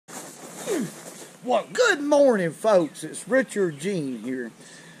Well, good morning, folks. It's Richard Jean here.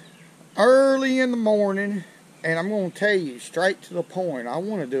 Early in the morning, and I'm going to tell you straight to the point. I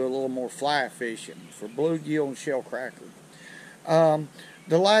want to do a little more fly fishing for bluegill and shellcracker.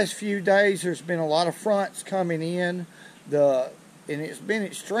 The last few days, there's been a lot of fronts coming in, and it's been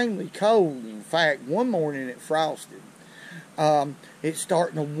extremely cold. In fact, one morning it frosted. It's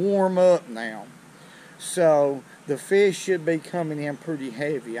starting to warm up now, so the fish should be coming in pretty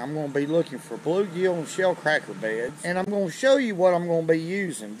heavy. I'm going to be looking for bluegill and shellcracker beds, and I'm going to show you what I'm going to be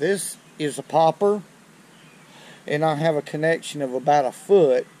using. This is a popper, and I have a connection of about a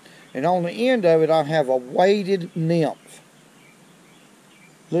foot, and on the end of it I have a weighted nymph.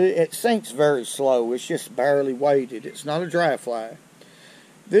 It sinks very slow. It's just barely weighted. It's not a dry fly.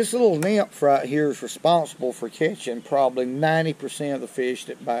 This little nymph right here is responsible for catching probably 90% of the fish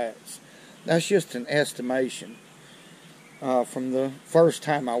that bites. That's just an estimation from the first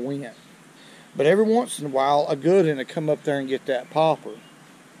time I went. But every once in a while, a good one will come up there and get that popper.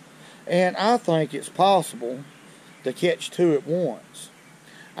 And I think it's possible to catch two at once.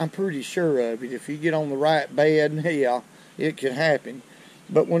 I'm pretty sure of it. If you get on the right bed, yeah, it could happen.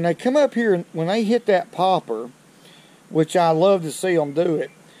 But when they come up here, when they hit that popper, which I love to see them do it,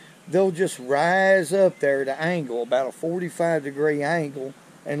 they'll just rise up there at an angle, about a 45-degree angle,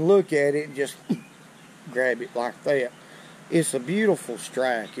 and look at it and just grab it like that. It's a beautiful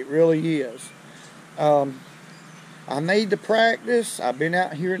strike. It really is. I need to practice. I've been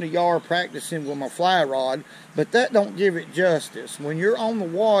out here in the yard practicing with my fly rod, but that don't give it justice. When you're on the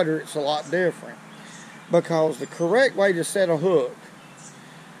water, it's a lot different, because the correct way to set a hook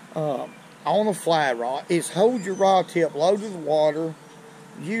on a fly rod is hold your rod tip low to the water,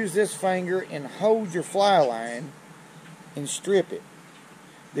 use this finger and hold your fly line and strip it.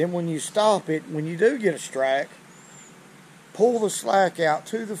 Then when you stop it, when you do get a strike, pull the slack out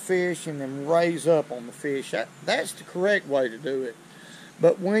to the fish and then raise up on the fish. That's the correct way to do it.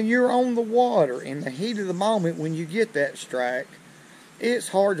 But when you're on the water, in the heat of the moment, when you get that strike, it's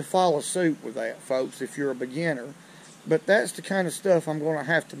hard to follow suit with that, folks, if you're a beginner. But that's the kind of stuff I'm going to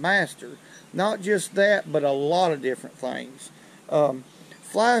have to master. Not just that, but a lot of different things.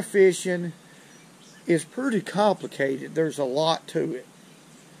 Fly fishing is pretty complicated. There's a lot to it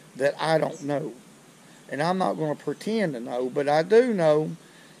that I don't know. And I'm not going to pretend to know, but I do know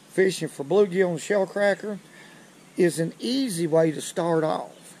fishing for bluegill and shellcracker is an easy way to start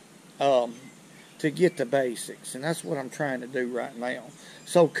off, to get the basics. And that's what I'm trying to do right now.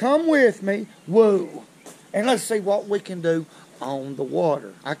 So come with me, woo, and let's see what we can do on the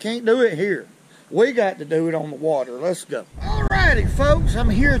water. I can't do it here. We got to do it on the water. Let's go. Alrighty, folks, I'm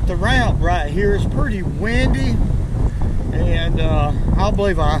here at the ramp right here. It's pretty windy, and I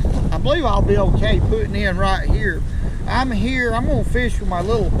believe I'll be okay putting in right here. I'm here. I'm going to fish with my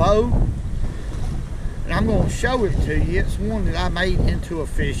little boat, and I'm going to show it to you. It's one that I made into a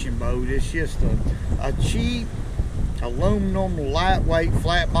fishing boat. It's just a cheap aluminum, lightweight,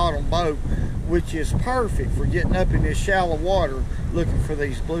 flat bottom boat, which is perfect for getting up in this shallow water looking for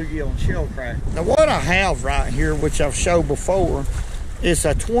these bluegill and shellcracker. Now what I have right here, which I've showed before, is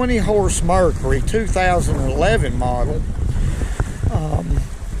a 20 horse Mercury 2011 model,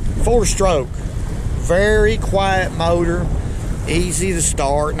 4-stroke, very quiet motor, easy to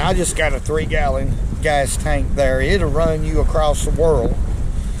start, and I just got a 3-gallon gas tank there. It'll run you across the world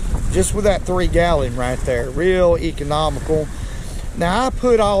just with that 3-gallon right there. Real economical. Now I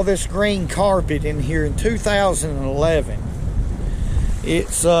put all this green carpet in here in 2011.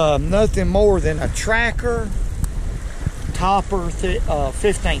 It's nothing more than a tracker topper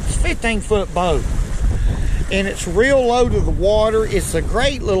 15-foot boat, and it's real low to the water. It's a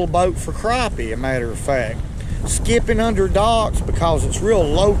great little boat for crappie, a matter of fact. Skipping under docks because it's real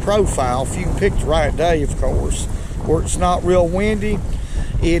low profile, if you can pick the right day, of course, where it's not real windy.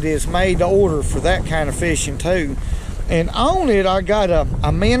 It is made to order for that kind of fishing too. And on it I got a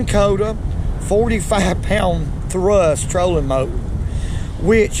Minn Kota 45-pound thrust trolling motor,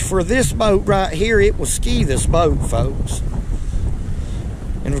 which for this boat right here, it will ski this boat, folks.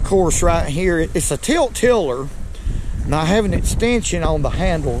 And of course right here, it's a tilt tiller, and I have an extension on the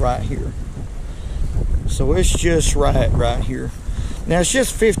handle right here. So it's just right here. Now it's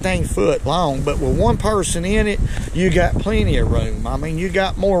just 15 foot long, but with one person in it, you got plenty of room. I mean, you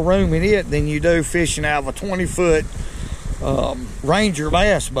got more room in it than you do fishing out of a 20-foot Ranger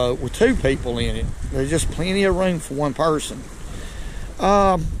bass boat with 2 people in it. There's just plenty of room for one person.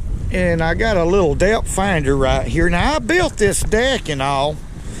 And I got a little depth finder right here. Now I built this deck and all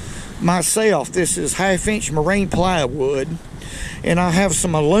myself. This is 1/2-inch marine plywood, and I have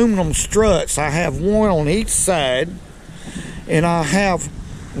some aluminum struts. I have one on each side, and I have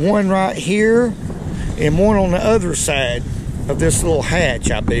one right here and one on the other side of this little hatch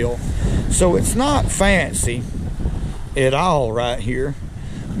I built. So it's not fancy at all right here,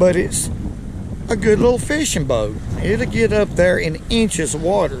 but it's a good little fishing boat. It'll get up there in inches of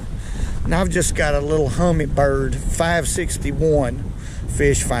water. And I've just got a little Humminbird 561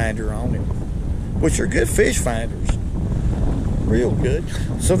 fish finder on it, which are good fish finders, real good.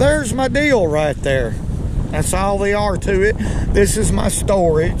 So there's my deal right there. That's all they are to it. This is my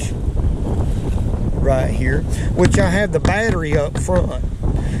storage right here, which I have the battery up front.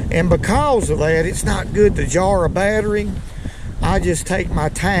 And because of that, it's not good to jar a battery. I just take my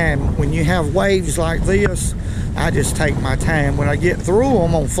time. When you have waves like this, I just take my time. When I get through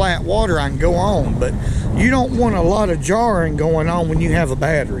them on flat water, I can go on. But you don't want a lot of jarring going on when you have a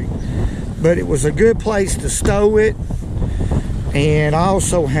battery. But it was a good place to stow it. And I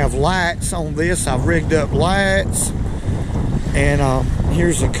also have lights on this. I've rigged up lights. And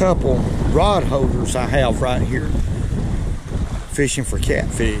here's a couple rod holders I have right here, fishing for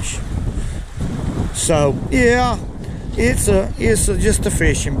catfish. So yeah, it's just a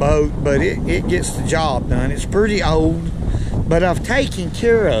fishing boat, but it gets the job done. It's pretty old, but I've taken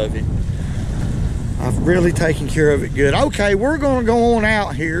care of it. I've really taken care of it good. Okay, we're gonna go on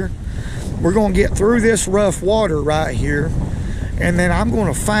out here. We're gonna get through this rough water right here, and then I'm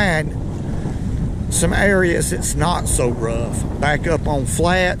gonna find some areas that's not so rough. Back up on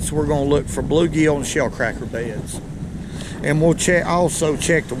flats, we're gonna look for bluegill and shellcracker beds. And we'll also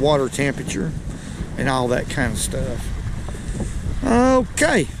check the water temperature and all that kind of stuff.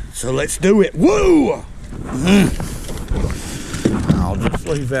 Okay, so let's do it. Woo! I'll just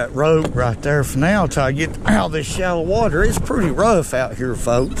leave that rope right there for now until I get out of this shallow water. It's pretty rough out here,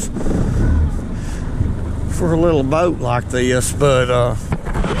 folks, for a little boat like this, but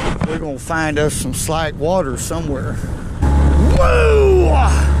we're gonna find us some slack water somewhere. Woo!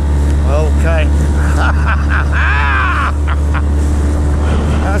 Okay.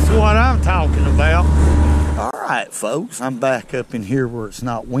 That's what I'm talking about. All right, folks, I'm back up in here where it's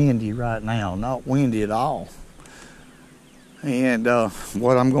not windy right now. Not windy at all. And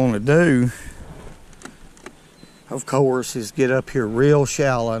what I'm going to do, of course, is get up here real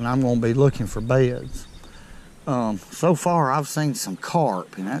shallow, and I'm going to be looking for beds. So far, I've seen some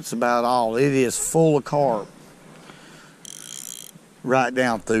carp, and that's about all. It is full of carp right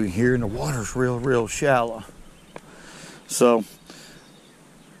down through here, and the water's real shallow. So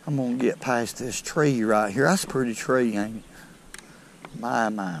I'm gonna get past this tree right here. That's a pretty tree, ain't it? My.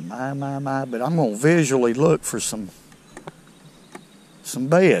 But I'm gonna visually look for some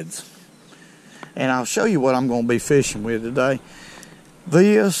beds, and I'll show you what I'm gonna be fishing with today.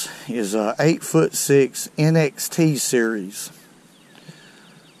 This is a 8'6" NXT series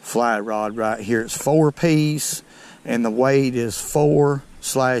fly rod right here. It's 4-piece, and the weight is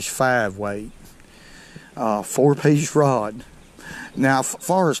 4/5 weight. 4-piece rod. Now, as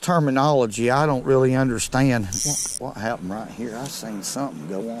far as terminology, I don't really understand what happened right here. I seen something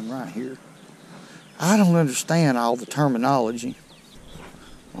go on right here. I don't understand all the terminology.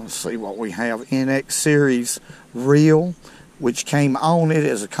 Let's see what we have. NX series reel, which came on it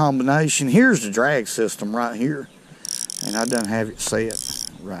as a combination. Here's the drag system right here, and I done have it set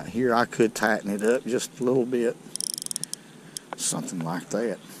right here. I could tighten it up just a little bit, something like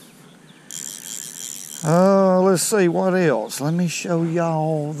that. Let's see what else. Let me show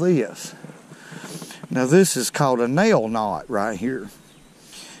y'all this. Now this is called a nail knot right here,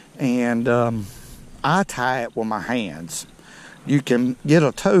 and I tie it with my hands. You can get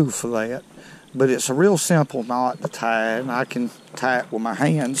a tow for that, but it's a real simple knot to tie, and I can tie it with my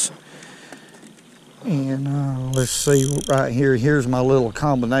hands. And let's see right here. Here's my little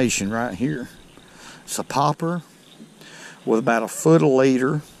combination right here. It's a popper with about 1 foot of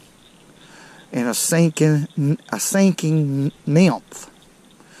leader and a sinking nymph.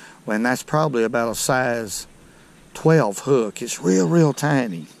 Well, and that's probably about a size 12 hook. It's real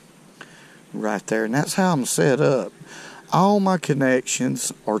tiny right there, and that's how I'm set up. All my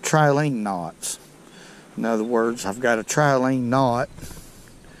connections are trilene knots. In other words, I've got a trilene knot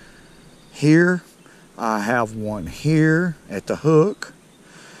here. I have one here at the hook,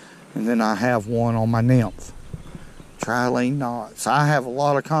 and then I have one on my nymph. Trilene knots. I have a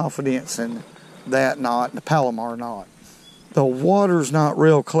lot of confidence in that knot, the Palomar knot. The water's not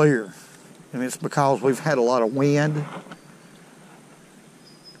real clear, and it's because we've had a lot of wind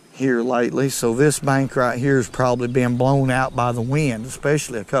here lately, so this bank right here has probably been blown out by the wind,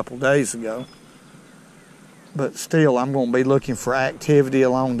 especially a couple days ago. But still, I'm going to be looking for activity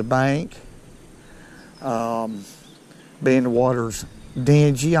along the bank. Being the water's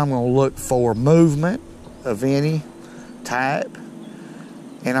dingy, I'm going to look for movement of any type,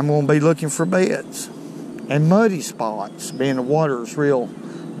 and I'm going to be looking for beds. and muddy spots, being the water is real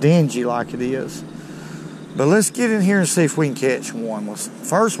dingy like it is. But let's get in here and see if we can catch one.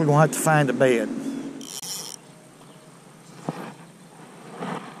 First, we're going to have to find a bed.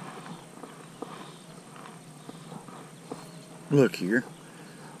 Look here.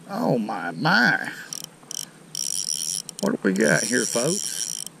 Oh, my. What do we got here,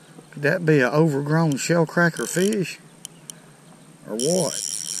 folks? Could that be an overgrown shellcracker fish? Or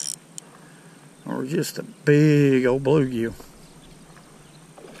what? Or just a big old bluegill?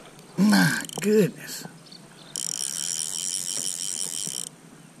 My goodness.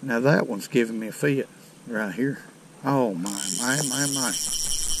 Now that one's giving me a fit right here. Oh my.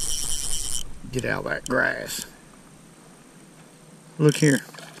 Get out of that grass. Look here.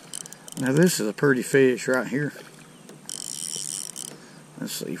 Now this is a pretty fish right here.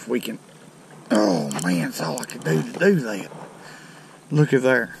 Let's see if we can. Oh man, that's all I could do to do that. Look at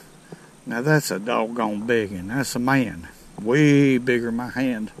there. Now that's a doggone big one. That's a man. Way bigger than my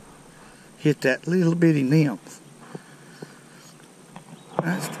hand. Hit that little bitty nymph.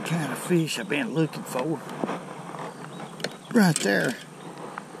 That's the kind of fish I've been looking for. Right there.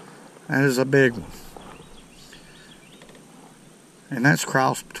 That is a big one. And that's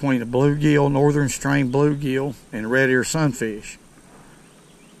crossed between a bluegill, northern strain bluegill, and red ear sunfish.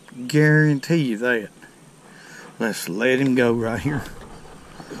 Guarantee you that. Let's let him go right here.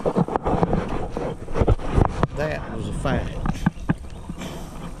 That was a fact.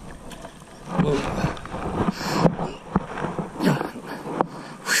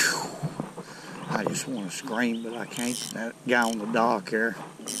 I just want to scream, but I can't. That guy on the dock there,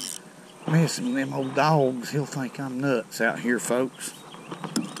 messing with them old dogs, he'll think I'm nuts out here, folks.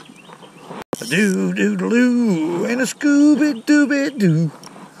 A doo-doo-doo-doo and a scooby-dooby-doo.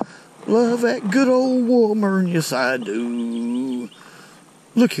 Love that good old woman, yes I do.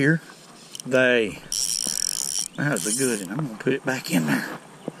 Look here. That was a good one. I'm going to put it back in there.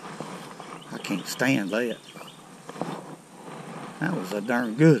 I can't stand that. That was a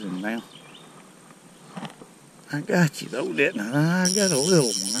darn good one now. I got you though, didn't I? I got a little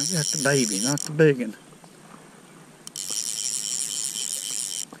one. I got the baby, not the big one.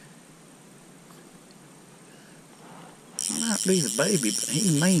 Might be the baby, but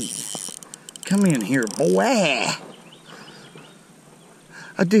he mean. Come in here, boy.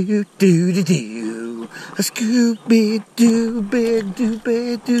 A do-do-do-do. A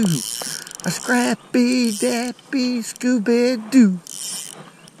Scooby-Dooby-Dooby-Doo. A Scrappy-Dappy Scooby-Doo.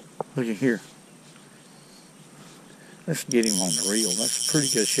 Look at here. Let's get him on the reel. That's a pretty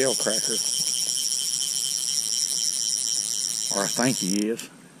good shellcracker. Or I think he is.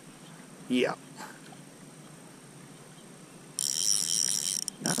 Yeah.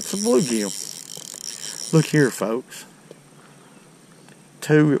 Now it's a bluegill. Look here, folks.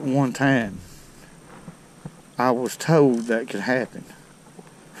 2 at one time. I was told that could happen.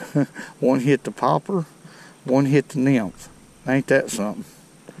 One hit the popper, one hit the nymph. Ain't that something?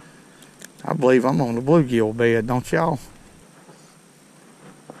 I believe I'm on the bluegill bed, don't y'all?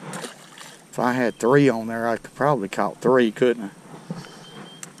 If I had 3 on there, I could probably caught 3, couldn't I?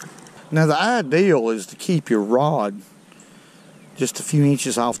 Now the ideal is to keep your rod just a few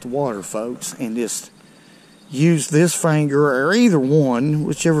inches off the water, folks, and just use this finger or either one,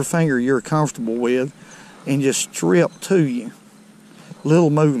 whichever finger you're comfortable with, and just strip to you.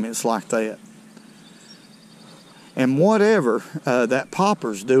 Little movements like that. And whatever that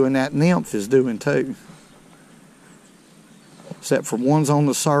popper's doing, that nymph is doing too. Except for one's on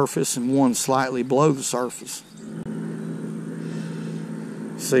the surface and one's slightly below the surface.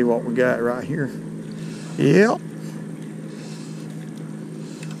 See what we got right here. Yep.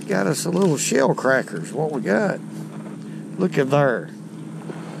 Got us a little shellcrackers. What we got? Look at there.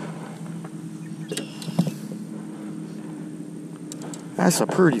 That's a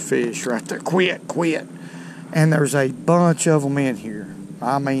pretty fish right there. Quit. And there's a bunch of them in here.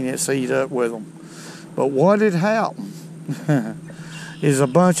 I mean, it's eat up with them. But what had happened is a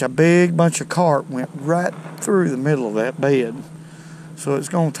big bunch of carp went right through the middle of that bed. So it's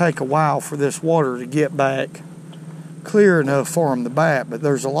going to take a while for this water to get back clear enough for them to bite. But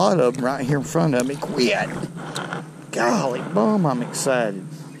there's a lot of them right here in front of me. Quit. Golly bum, I'm excited.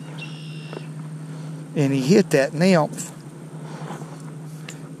 And he hit that nymph.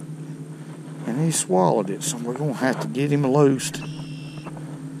 And he swallowed it, so we're going to have to get him loosed.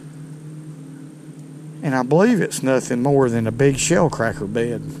 And I believe it's nothing more than a big shellcracker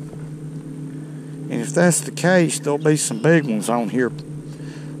bed. And if that's the case, there'll be some big ones on here.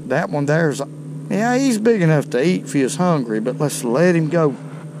 That one there's, yeah, he's big enough to eat if he's hungry, but let's let him go.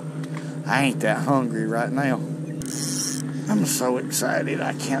 I ain't that hungry right now. I'm so excited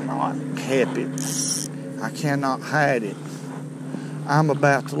I cannot help it. I cannot hide it. I'm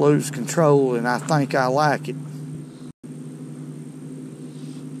about to lose control, and I think I like it.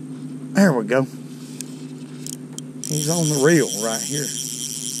 There we go. He's on the reel right here.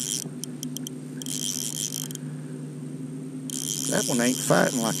 That one ain't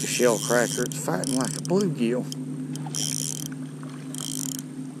fighting like a shellcracker. It's fighting like a bluegill.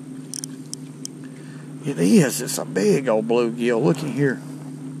 It is. It's a big old bluegill. Look at here.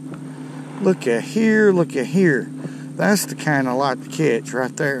 Look at here. Look at here. That's the kind I like to catch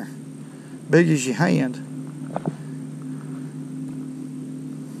right there. Big as your hand.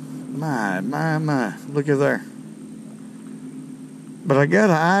 My. Look at there. But I got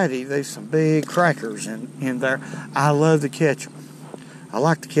an idea. There's some big crackers in there. I love to catch them. I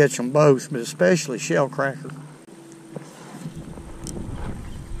like to catch them both, but especially shellcracker.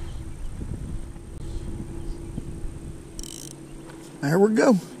 There we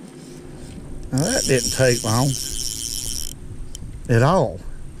go. Now that didn't take long at all.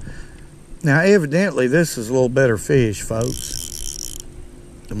 Now evidently this is a little better fish, folks,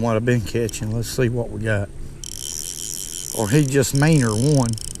 than what I've been catching. Let's see what we got. Or he just meaner one.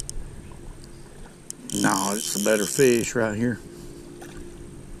 No, it's a better fish right here.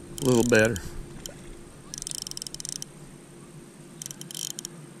 A little better.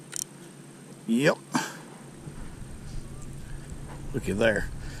 Yep. Look at there.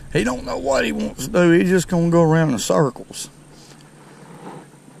 He don't know what he wants to do. He's just gonna go around in circles.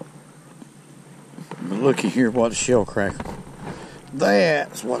 But looky here, what a shellcracker.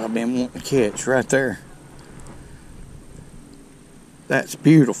 That's what I've been wanting to catch right there. That's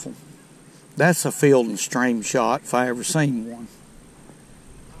beautiful. That's a field and stream shot if I ever seen one.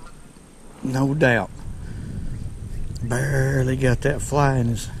 No doubt. Barely got that fly in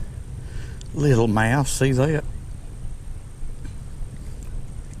his little mouth. See that?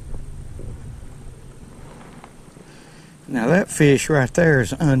 Now that fish right there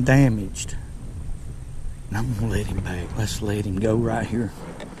is undamaged. And I'm gonna let him back. Let's let him go right here.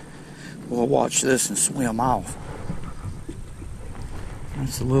 We'll watch this and swim off.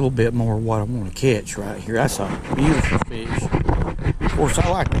 That's a little bit more what I want to catch right here. That's a beautiful fish. Of course, I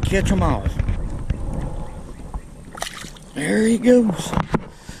like to catch them all. There he goes.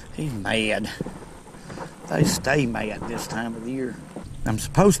 He's mad. They stay mad this time of the year. I'm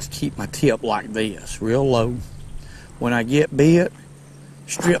supposed to keep my tip like this, real low. When I get bit,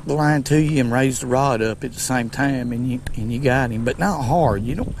 strip the line to you and raise the rod up at the same time, and you got him. But not hard.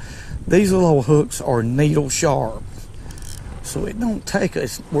 You don't. These little hooks are needle sharp. So it don't take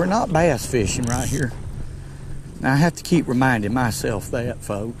us. We're not bass fishing right here. Now I have to keep reminding myself that,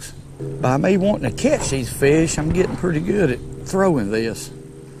 folks. By me wanting to catch these fish, I'm getting pretty good at throwing this.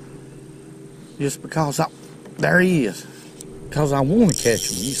 Just because there he is. Because I want to catch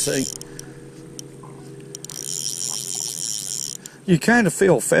them, you see. You kind of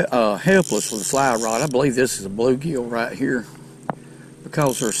feel helpless with a fly rod. I believe this is a bluegill right here.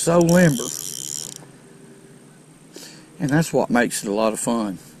 Because they're so limber. And that's what makes it a lot of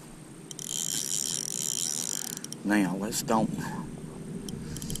fun. Now, let's don't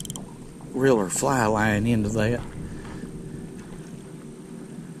reel our fly line into that.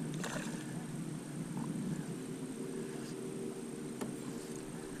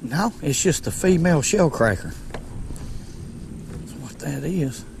 No, it's just a female shellcracker. That's what that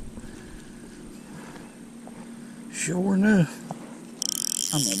is. Sure enough.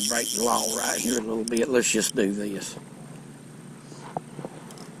 I'm going to break the law right here a little bit. Let's just do this.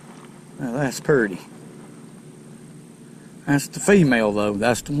 Now that's pretty. That's the female though.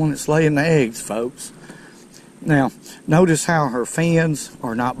 That's the one that's laying the eggs, folks. Now, notice how her fins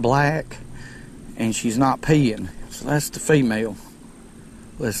are not black and she's not peeing. So that's the female.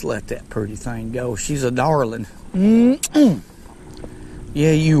 Let's let that pretty thing go. She's a darling.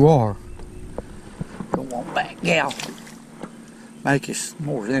 Yeah, you are. Go on back, gal. Make us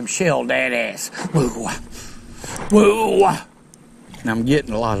more of them shell dad ass. Whoa. Whoa. And I'm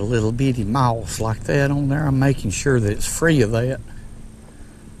getting a lot of little bitty moss like that on there. I'm making sure that it's free of that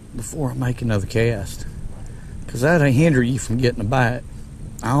before I make another cast. Because that'll hinder you from getting a bite.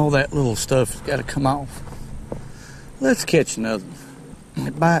 All that little stuff has got to come off. Let's catch another one.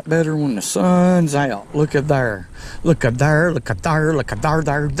 It bite better when the sun's out. Look at there. Look at there. Look at there. Look at there.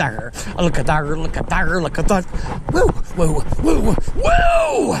 There. There. Look at there. Look at there. Look at that. Woo. Woo. Woo.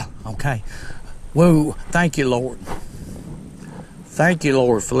 Woo. Okay. Woo. Thank you, Lord. Thank you,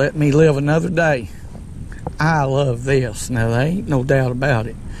 Lord, for letting me live another day. I love this. Now, there ain't no doubt about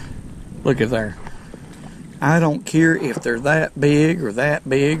it. Look at there. I don't care if they're that big or that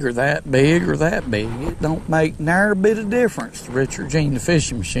big or that big or that big. It don't make nary a bit of difference to Richard Jean the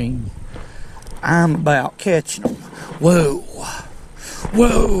fishing machine. I'm about catching them. Whoa.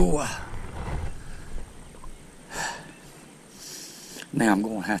 Whoa. Now I'm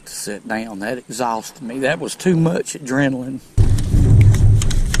going to have to sit down. That exhausted me. That was too much adrenaline.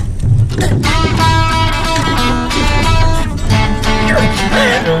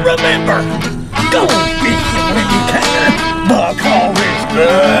 And remember, go fishing when you can. Buck haul is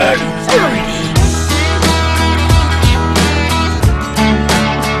good.